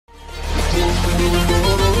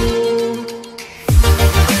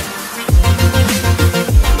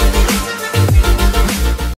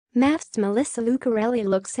MAFS Melissa Lucarelli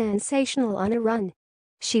looks sensational on a run.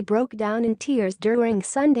 She broke down in tears during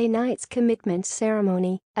Sunday night's commitment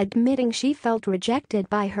ceremony, admitting she felt rejected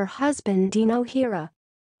by her husband Dino Hira.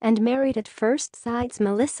 And married at first sight,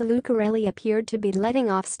 Melissa Lucarelli appeared to be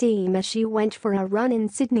letting off steam as she went for a run in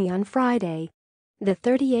Sydney on Friday. The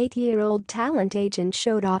 38-year-old talent agent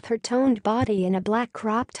showed off her toned body in a black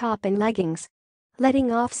crop top and leggings.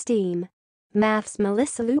 Letting off steam. MAFS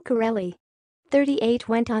Melissa Lucarelli, 38,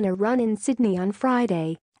 went on a run in Sydney on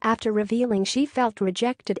Friday after revealing she felt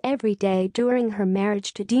rejected every day during her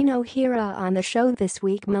marriage to Dino Hira. On the show this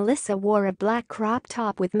week, Melissa wore a black crop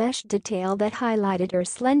top with mesh detail that highlighted her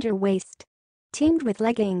slender waist, teamed with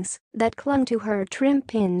leggings that clung to her trim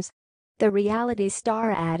pins. The reality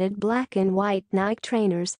star added black and white Nike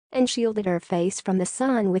trainers and shielded her face from the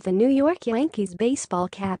sun with a New York Yankees baseball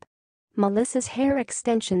cap. Melissa's hair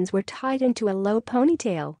extensions were tied into a low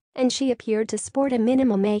ponytail, and she appeared to sport a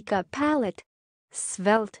minimal makeup palette.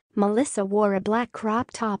 Svelte, Melissa wore a black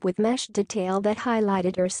crop top with mesh detail that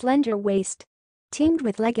highlighted her slender waist, teamed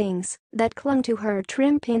with leggings that clung to her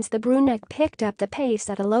trim pins. The brunette picked up the pace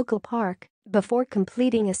at a local park before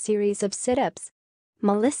completing a series of sit-ups.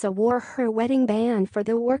 Melissa wore her wedding band for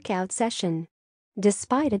the workout session.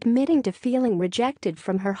 Despite admitting to feeling rejected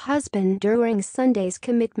from her husband during Sunday's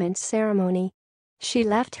commitment ceremony, she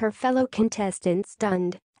left her fellow contestants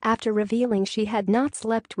stunned after revealing she had not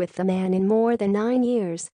slept with the man in more than 9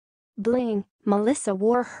 years. Bling, Melissa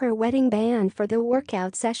wore her wedding band for the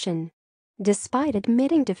workout session. Despite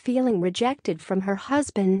admitting to feeling rejected from her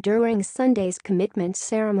husband during Sunday's commitment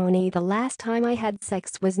ceremony, "The last time I had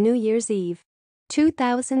sex was New Year's Eve,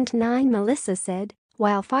 2009," Melissa said,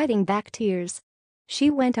 while fighting back tears. She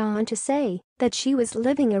went on to say that she was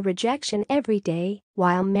living a rejection every day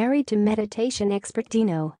while married to meditation expert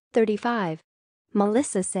Dino, 35.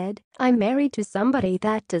 Melissa said, "I'm married to somebody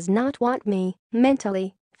that does not want me,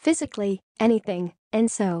 mentally, physically, anything, and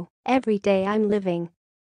so, every day I'm living.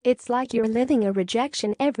 It's like you're living a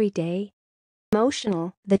rejection every day."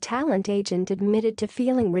 Emotional, the talent agent admitted to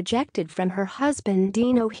feeling rejected from her husband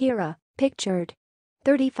Dino Hira, pictured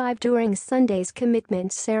 35, during Sunday's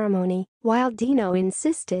commitment ceremony, while Dino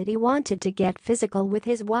insisted he wanted to get physical with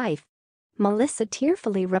his wife. Melissa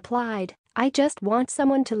tearfully replied, "I just want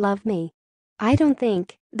someone to love me. I don't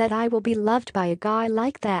think that I will be loved by a guy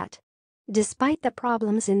like that." Despite the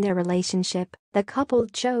problems in their relationship, the couple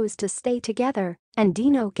chose to stay together, and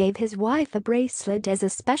Dino gave his wife a bracelet as a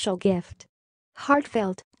special gift.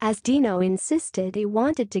 Heartfelt, as Dino insisted he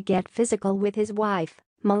wanted to get physical with his wife,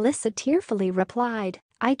 Melissa tearfully replied,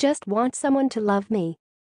 "I just want someone to love me.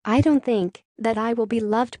 I don't think that I will be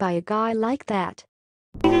loved by a guy like that."